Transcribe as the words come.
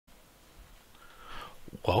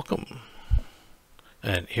Welcome.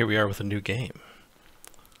 And here we are with a new game.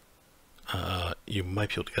 You might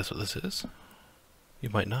be able to guess what this is. You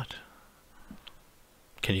might not.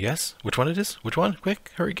 Can you guess which one it is? Which one?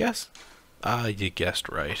 Quick, hurry, guess. Ah, you guessed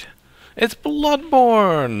right. It's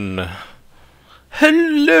Bloodborne!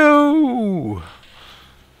 Hello!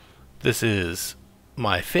 This is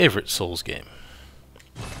my favorite Souls game.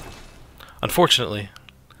 Unfortunately,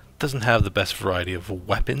 it doesn't have the best variety of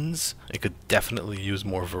weapons. It could definitely use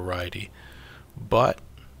more variety. But,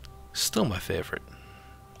 still my favorite.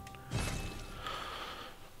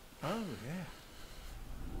 Oh, yeah.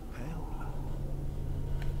 Pale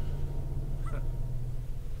blood.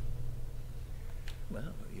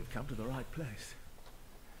 Well, you've come to the right place.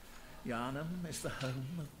 Yharnam is the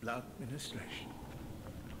home of blood ministration.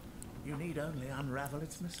 You need only unravel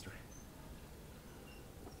its mystery.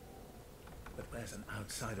 But where's an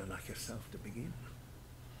outsider like yourself to begin?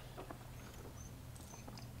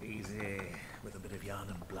 Easy, with a bit of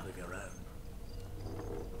Yharnam blood of your own.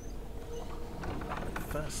 But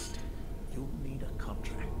first, you'll need a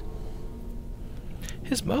contract.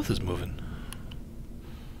 His mouth is moving.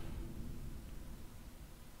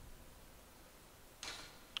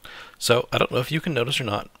 So, I don't know if you can notice or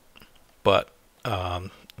not, but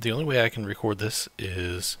the only way I can record this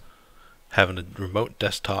is having a remote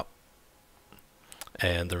desktop,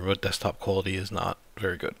 and the remote desktop quality is not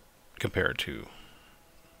very good compared to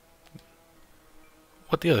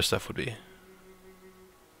what the other stuff would be.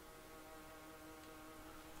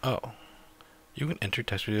 Oh, you can enter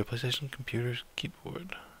text video PlayStation computer's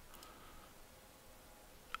keyboard.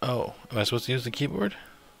 Oh, am I supposed to use the keyboard?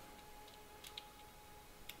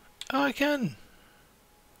 Oh, I can!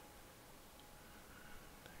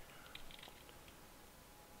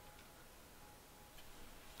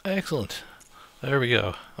 Excellent. There we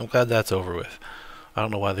go. I'm glad that's over with. I don't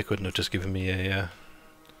know why they couldn't have just given me a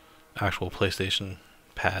actual PlayStation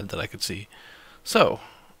pad that I could see. So,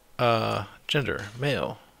 gender,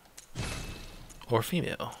 male or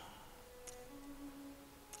female?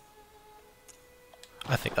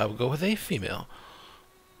 I think I would go with a female.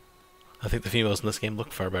 I think the females in this game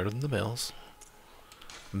look far better than the males.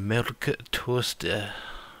 Milk toaster.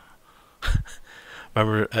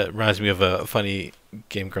 Remember, it reminds me of a funny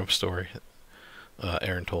Game Grumps story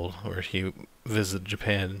Aaron told, where he visited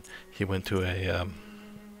Japan. He went to a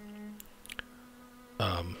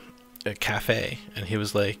cafe, and he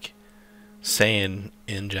was like saying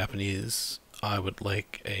in Japanese, "I would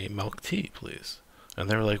like a milk tea, please." And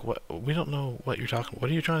they were like, "What? We don't know what you're talking. What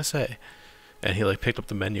are you trying to say?" And he like picked up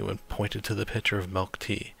the menu and pointed to the picture of milk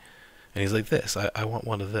tea, and he's like, "This. I want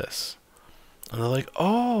one of this." And they're like,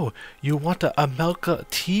 "Oh, you want a milk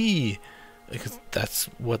tea?" Because that's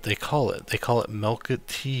what they call it. They call it milk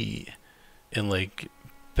tea in like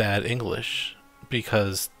bad English,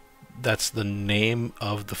 because that's the name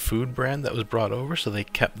of the food brand that was brought over. So they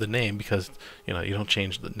kept the name because, you know, you don't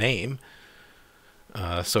change the name.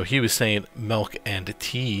 So he was saying milk and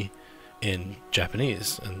tea in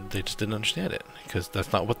Japanese, and they just didn't understand it because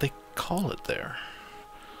that's not what they call it there.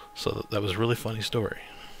 So that was a really funny story,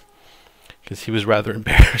 because he was rather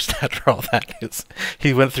embarrassed after all that.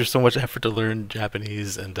 He went through so much effort to learn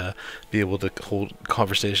Japanese and be able to hold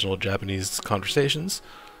conversational Japanese conversations,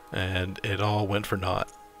 and it all went for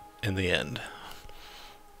naught in the end.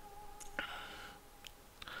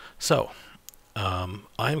 So, I'm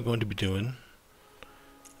going to be doing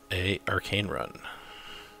a arcane run.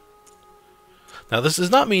 Now, this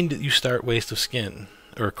does not mean that you start Waste of Skin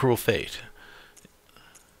or Cruel Fate.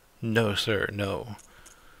 No, sir, no.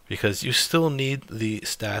 Because you still need the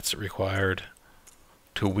stats required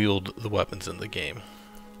to wield the weapons in the game,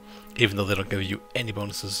 even though they don't give you any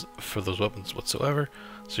bonuses for those weapons whatsoever.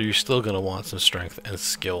 So you're still going to want some strength and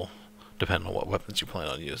skill, depending on what weapons you plan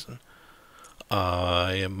on using.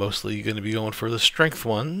 I am mostly going to be going for the strength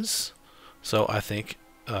ones, so I think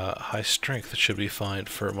high strength should be fine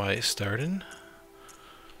for my starting.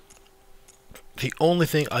 The only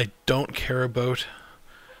thing I don't care about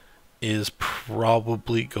is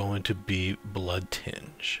probably going to be blood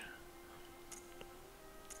tinge.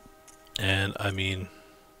 And I mean,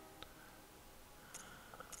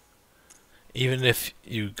 even if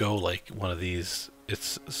you go like one of these,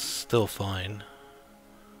 it's still fine.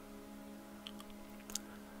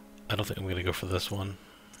 I don't think I'm going to go for this one.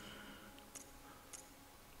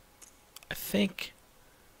 I think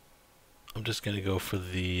I'm just going to go for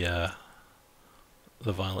the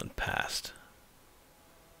violent past.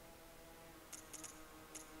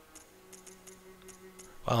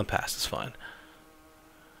 Violent past is fine.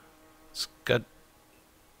 It's got...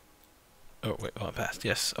 Oh, wait, violent past.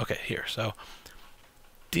 Yes. Okay, here. So,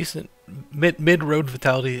 decent mid road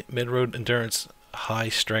vitality, mid road endurance, high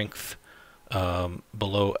strength,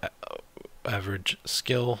 below average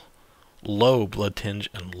skill, low blood tinge,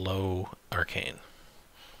 and low arcane.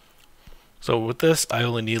 So with this, I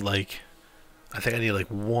only need like, I think I need like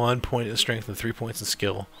 1 point in strength and 3 points in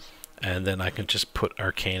skill, and then I can just put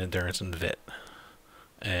arcane, endurance, and vit,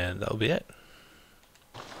 and that'll be it.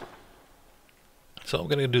 So I'm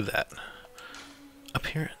gonna do that.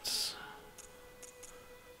 Appearance.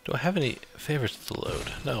 Do I have any favorites to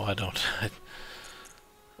load? No, I don't.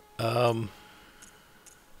 I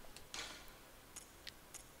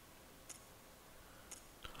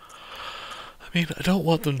mean, I don't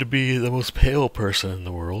want them to be the most pale person in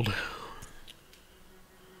the world.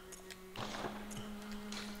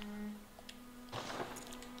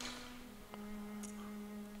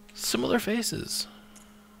 Similar faces.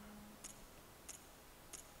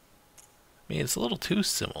 I mean, it's a little too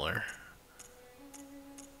similar.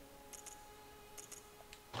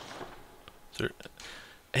 Is there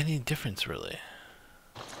any difference, really?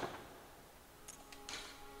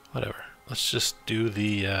 Whatever. Let's just do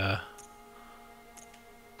the,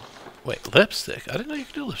 Wait, lipstick? I didn't know you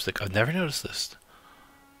could do lipstick. I've never noticed this.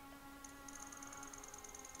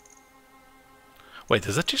 Wait,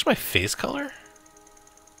 does that change my face color?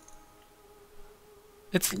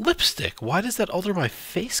 It's lipstick. Why does that alter my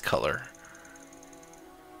face color?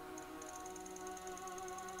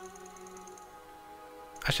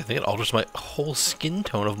 Actually, I think it alters my whole skin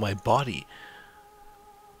tone of my body.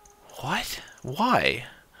 What? Why?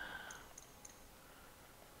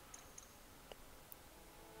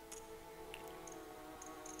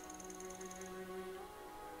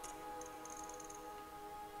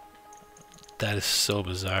 That is so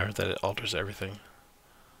bizarre that it alters everything.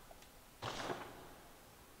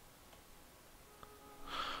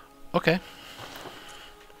 Okay.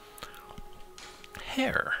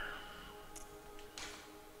 Hair.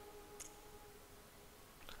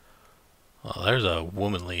 Well, there's a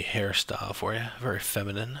womanly hairstyle for you. Very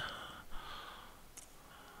feminine.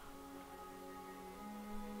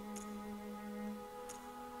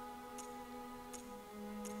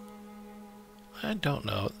 I don't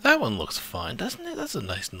know. That one looks fine, doesn't it? That's a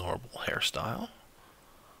nice normal hairstyle.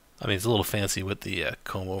 I mean, it's a little fancy with the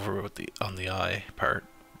comb over with the on the eye part,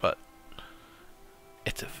 but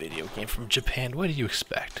it's a video game from Japan. What do you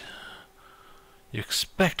expect? You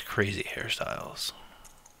expect crazy hairstyles.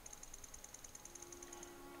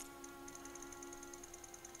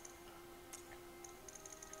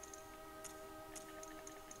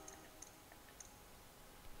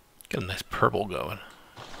 Got a nice purple going.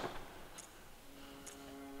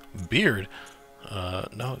 Beard?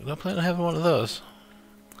 No, not planning on having one of those.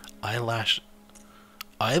 Eyelashes?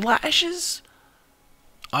 Eyelashes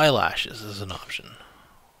is an option.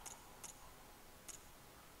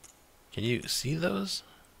 Can you see those?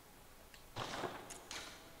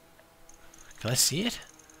 Can I see it?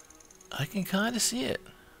 I can kind of see it.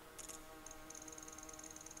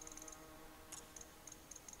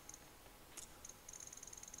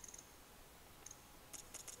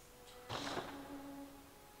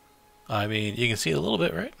 I mean, you can see it a little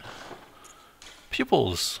bit, right?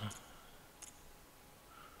 Pupils.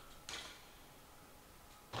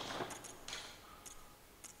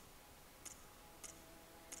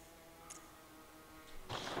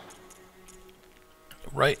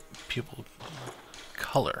 Right pupil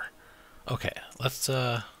color. Okay, let's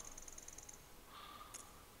wait,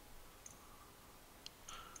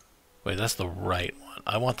 that's the right one.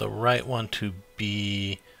 I want the right one to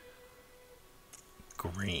be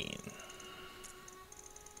green.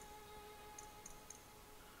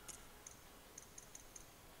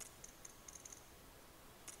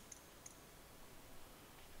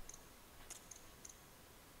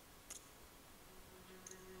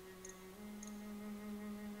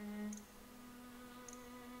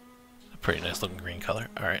 Pretty nice looking green color.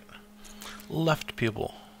 Alright. Left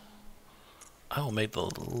pupil. I will make the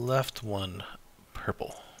left one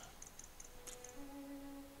purple,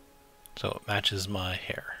 so it matches my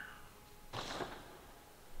hair.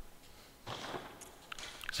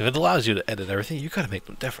 So if it allows you to edit everything, you gotta make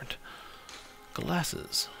them different.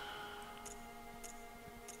 Glasses.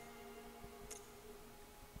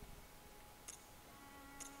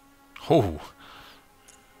 Oh.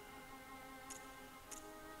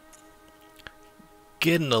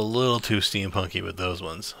 Getting a little too steampunky with those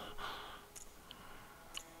ones.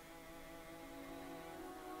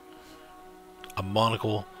 A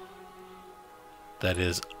monocle that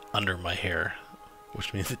is under my hair,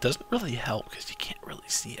 which means it doesn't really help because you can't really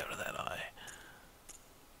see out of that eye.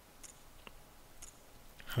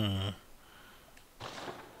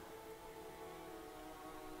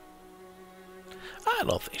 I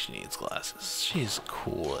don't think she needs glasses. She's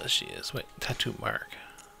cool as she is. Wait, tattoo mark.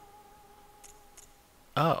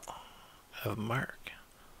 Oh, I have a mark.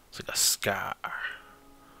 It's like a scar.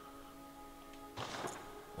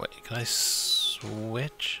 Wait, can I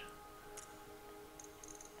switch?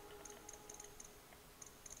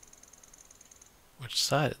 Which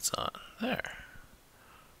side it's on? There.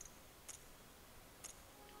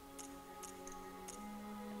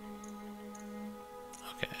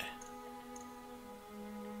 Okay.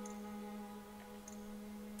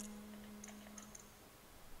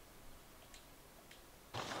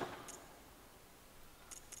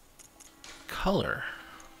 Color.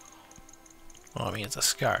 Well, I mean, it's a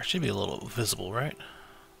scar. It should be a little visible, right?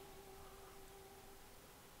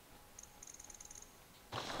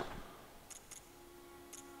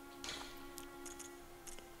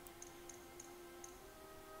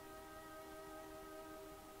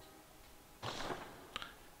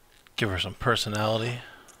 Give her some personality.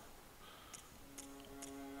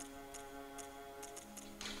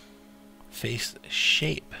 Face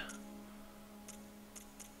shape.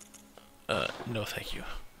 No thank you.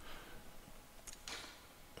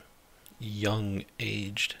 Young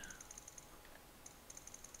aged.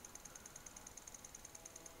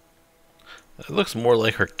 It looks more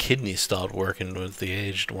like her kidney stopped working with the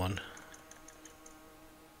aged one.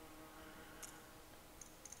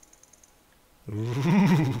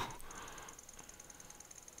 Ooh.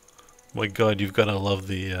 My god, you've gotta love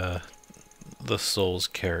the Souls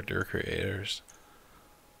character creators.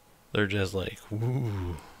 They're just like,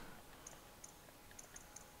 woo.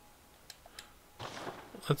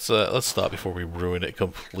 Let's stop before we ruin it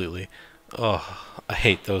completely. Oh, I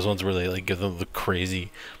hate those ones where they like give them the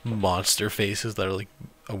crazy monster faces that are like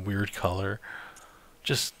a weird color.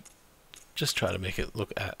 Just try to make it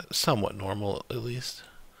look somewhat normal at least.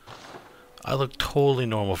 I look totally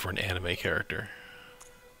normal for an anime character.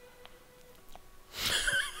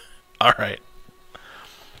 Alright.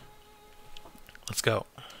 Let's go.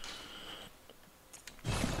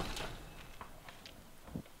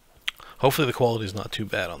 Hopefully the quality is not too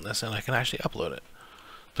bad on this and I can actually upload it.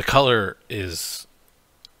 The color is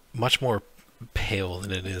much more pale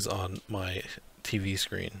than it is on my TV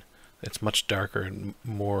screen. It's much darker and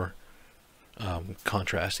more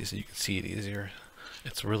contrasty so you can see it easier.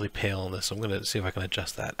 It's really pale in this, so I'm going to see if I can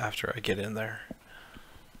adjust that after I get in there.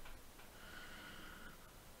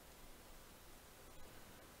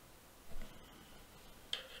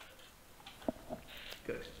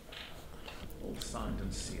 Good. All signed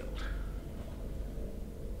and sealed.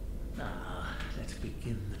 Now, let's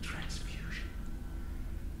begin the transfusion.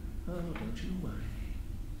 Oh, don't you worry.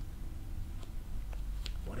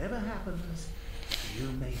 Whatever happens, you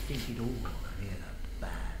may think it all in a bad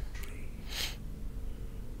dream.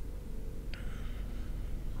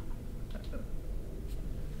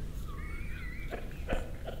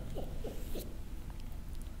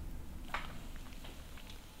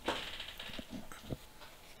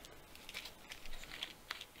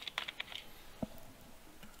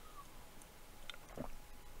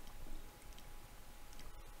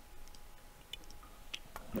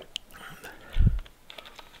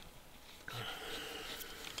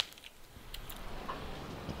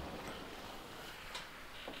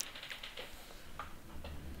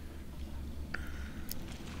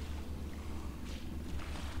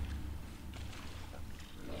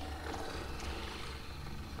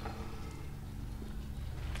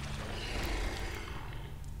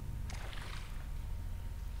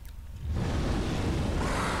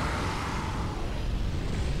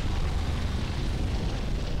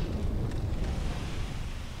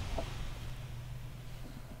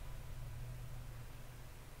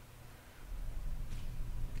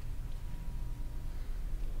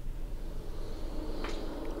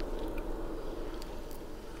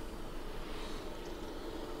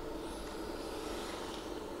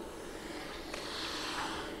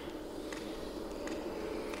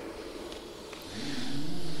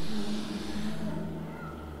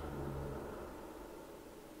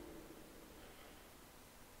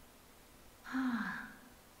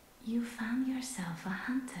 You found yourself a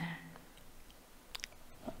hunter.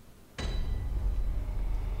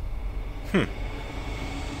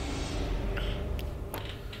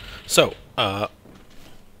 So,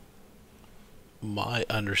 my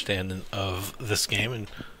understanding of this game and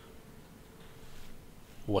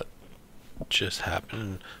what just happened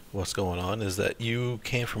and what's going on is that you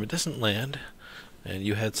came from a distant land and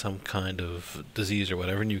you had some kind of disease or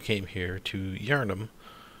whatever, and you came here to Yharnam,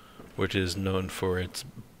 which is known for its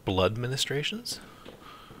blood ministrations,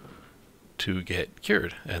 to get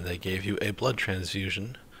cured, and they gave you a blood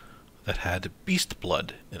transfusion that had beast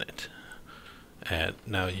blood in it. And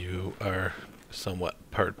now you are somewhat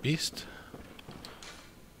part beast.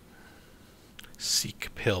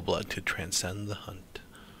 Seek pale blood to transcend the hunt.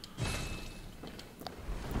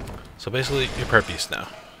 So basically, you're part beast now.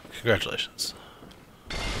 Congratulations.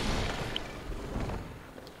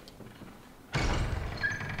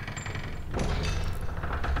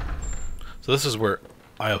 So this is where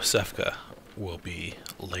Iosefka will be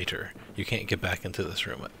later. You can't get back into this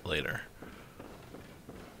room later.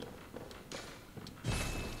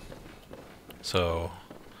 So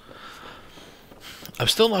I'm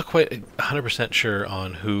still not quite 100% sure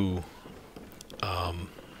on who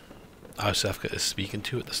Iosefka is speaking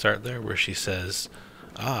to at the start there, where she says,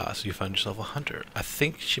 "Ah, so you find yourself a hunter." I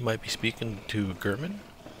think she might be speaking to Gurman,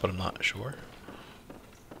 but I'm not sure.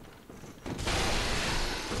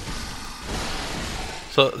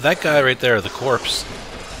 So that guy right there, the corpse,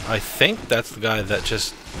 I think that's the guy that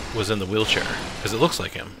just was in the wheelchair, because it looks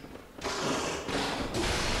like him.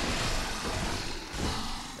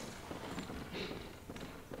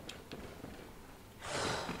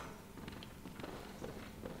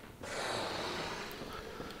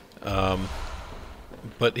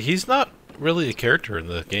 But he's not really a character in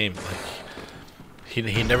the game. Like,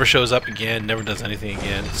 he never shows up again, never does anything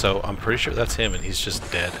again. So I'm pretty sure that's him, and he's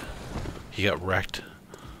just dead. He got wrecked.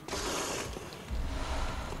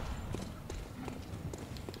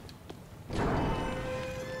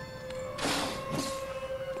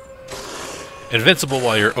 Invincible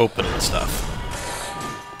while you're open and stuff.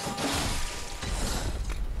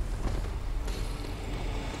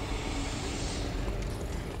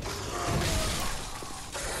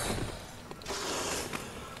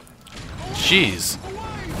 Jeez.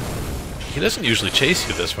 He doesn't usually chase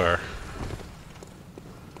you this far.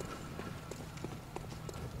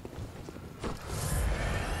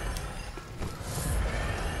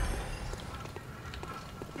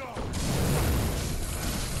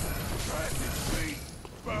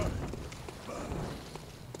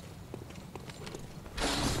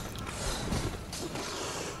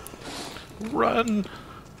 Run!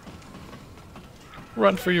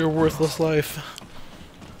 Run for your worthless life.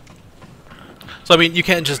 So, I mean, you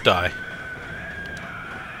can't just die.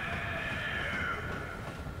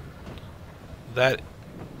 That...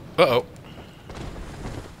 Uh-oh.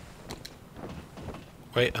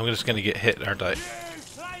 Wait, I'm just gonna get hit, aren't I?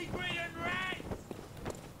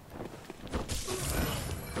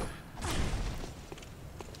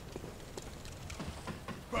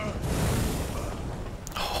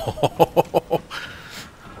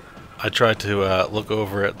 I tried to look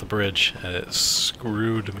over at the bridge, and it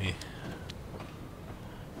screwed me.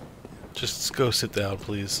 Just go sit down,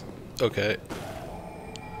 please. Okay.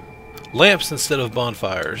 Lamps instead of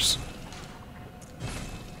bonfires.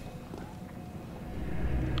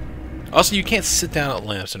 Also, you can't sit down at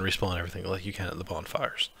lamps and respawn everything like you can at the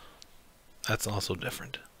bonfires. That's also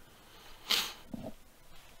different.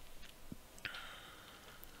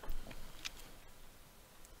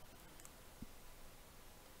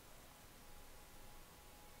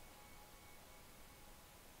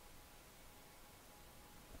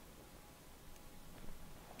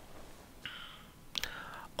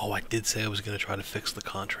 Oh, I did say I was going to try to fix the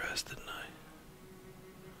contrast, didn't I?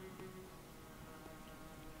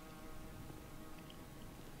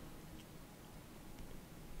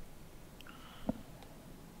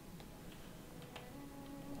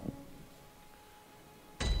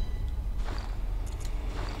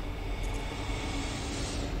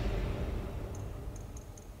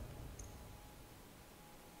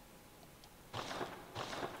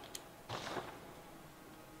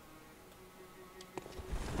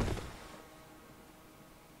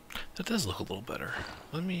 That does look a little better.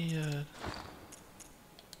 Let me,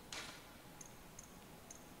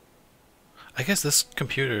 I guess this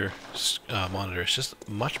computer monitor is just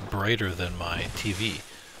much brighter than my TV.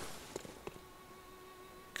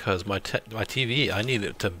 Because my TV, I need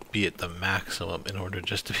it to be at the maximum in order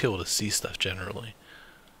just to be able to see stuff generally.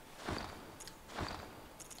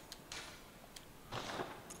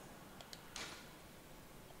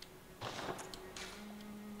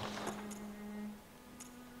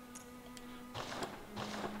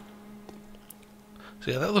 So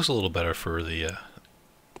yeah, that looks a little better for the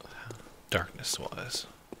darkness-wise.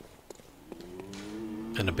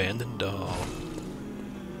 An abandoned doll.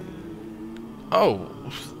 Oh,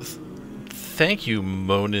 thank you,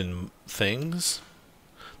 Monin things.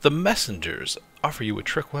 The messengers offer you a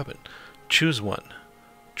trick weapon. Choose one.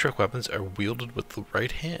 Trick weapons are wielded with the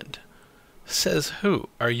right hand. Says who?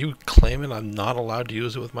 Are you claiming I'm not allowed to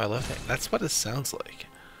use it with my left hand? That's what it sounds like.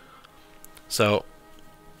 So,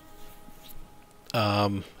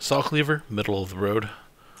 saw cleaver, middle of the road.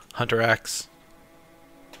 Hunter axe,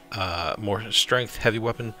 more strength, heavy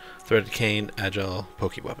weapon, threaded cane, agile,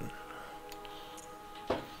 pokey weapon.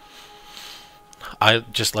 I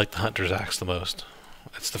just like the hunter's axe the most.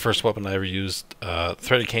 It's the first weapon I ever used.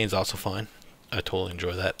 Threaded cane's also fine. I totally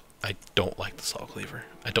enjoy that. I don't like the saw cleaver.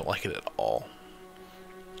 I don't like it at all.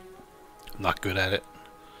 I'm not good at it.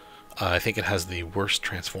 I think it has the worst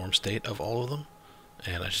transform state of all of them,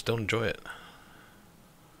 and I just don't enjoy it.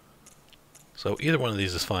 So either one of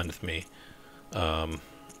these is fine with me. I'm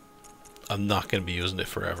not going to be using it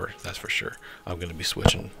forever, that's for sure. I'm going to be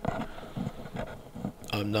switching.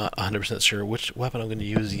 I'm not 100% sure which weapon I'm going to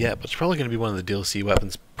use yet, but it's probably going to be one of the DLC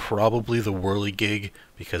weapons, probably the whirligig,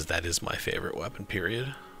 because that is my favorite weapon,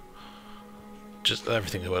 period. Just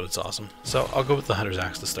everything about it's awesome. So I'll go with the hunter's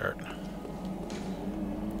axe to start.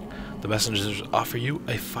 The messengers offer you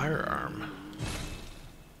a firearm.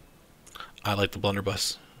 I like the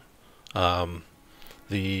blunderbuss.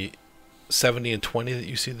 The 70 and 20 that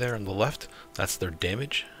you see there on the left, that's their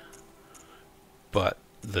damage. But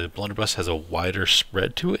the blunderbuss has a wider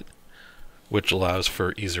spread to it, which allows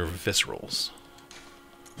for easier viscerals.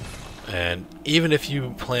 And even if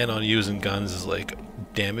you plan on using guns as like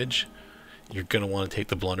damage, you're going to want to take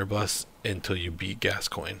the blunderbuss until you beat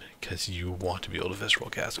Gascoigne, because you want to be able to visceral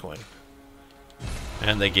Gascoigne.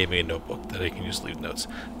 And they gave me a notebook that I can use to leave notes.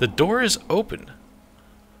 The door is open.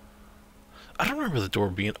 I don't remember the door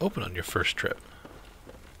being open on your first trip.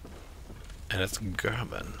 And it's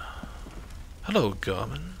Garmin. Hello,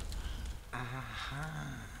 Garmin.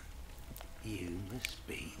 Aha. You must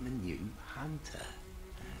be the new hunter.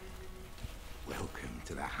 Welcome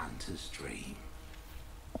to the hunter's dream.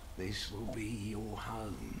 This will be your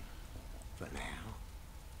home for now.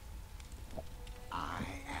 I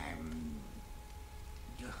am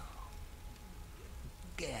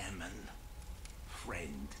Gammon,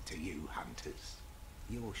 friend to you hunters.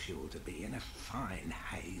 You're sure to be in a fine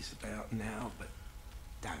haze about now, but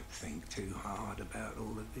don't think too hard about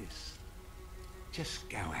all of this. Just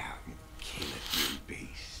go out and kill a few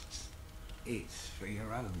beasts. It's for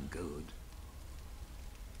your own good.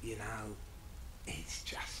 You know, it's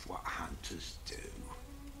just what hunters do.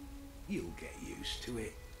 You'll get used to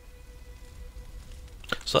it.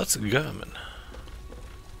 So that's Garmin.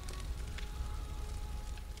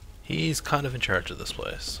 He's kind of in charge of this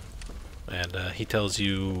place. And he tells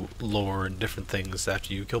you lore and different things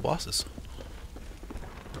after you kill bosses.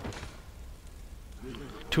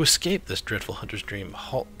 To escape this dreadful hunter's dream,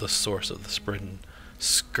 halt the source of the spreading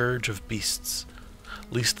scourge of beasts,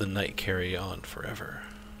 lest the night carry on forever.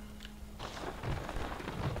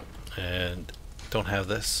 And don't have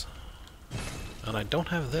this. And I don't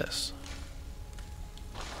have this.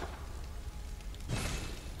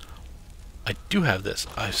 I do have this.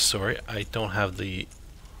 I'm sorry, I don't have the...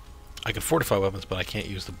 I can fortify weapons, but I can't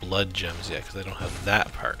use the blood gems yet because I don't have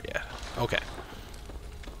that part yet. Okay.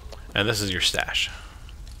 And this is your stash.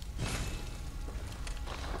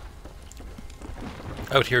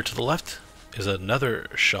 Out here to the left is another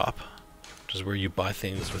shop, which is where you buy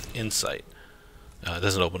things with insight. It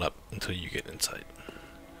doesn't open up until you get insight.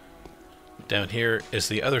 Down here is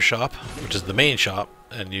the other shop, which is the main shop,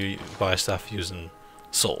 and you buy stuff using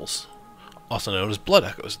souls, also known as blood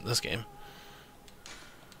echoes in this game.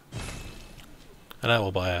 And I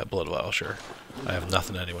will buy a blood vial, sure. I have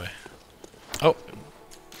nothing anyway. Oh,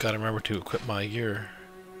 gotta remember to equip my gear.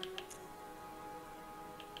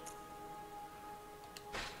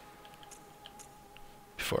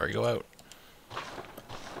 Before I go out.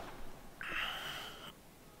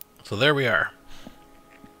 So there we are.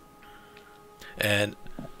 And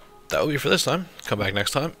that will be for this time. Come back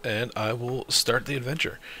next time, and I will start the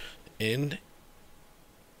adventure in...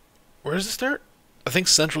 Where does it start? I think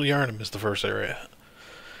Central Yharnam is the first area.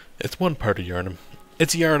 It's one part of Yharnam.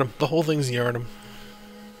 It's Yharnam. The whole thing's Yharnam.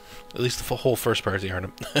 At least the whole first part is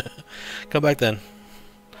Yharnam. Come back then.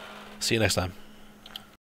 See you next time.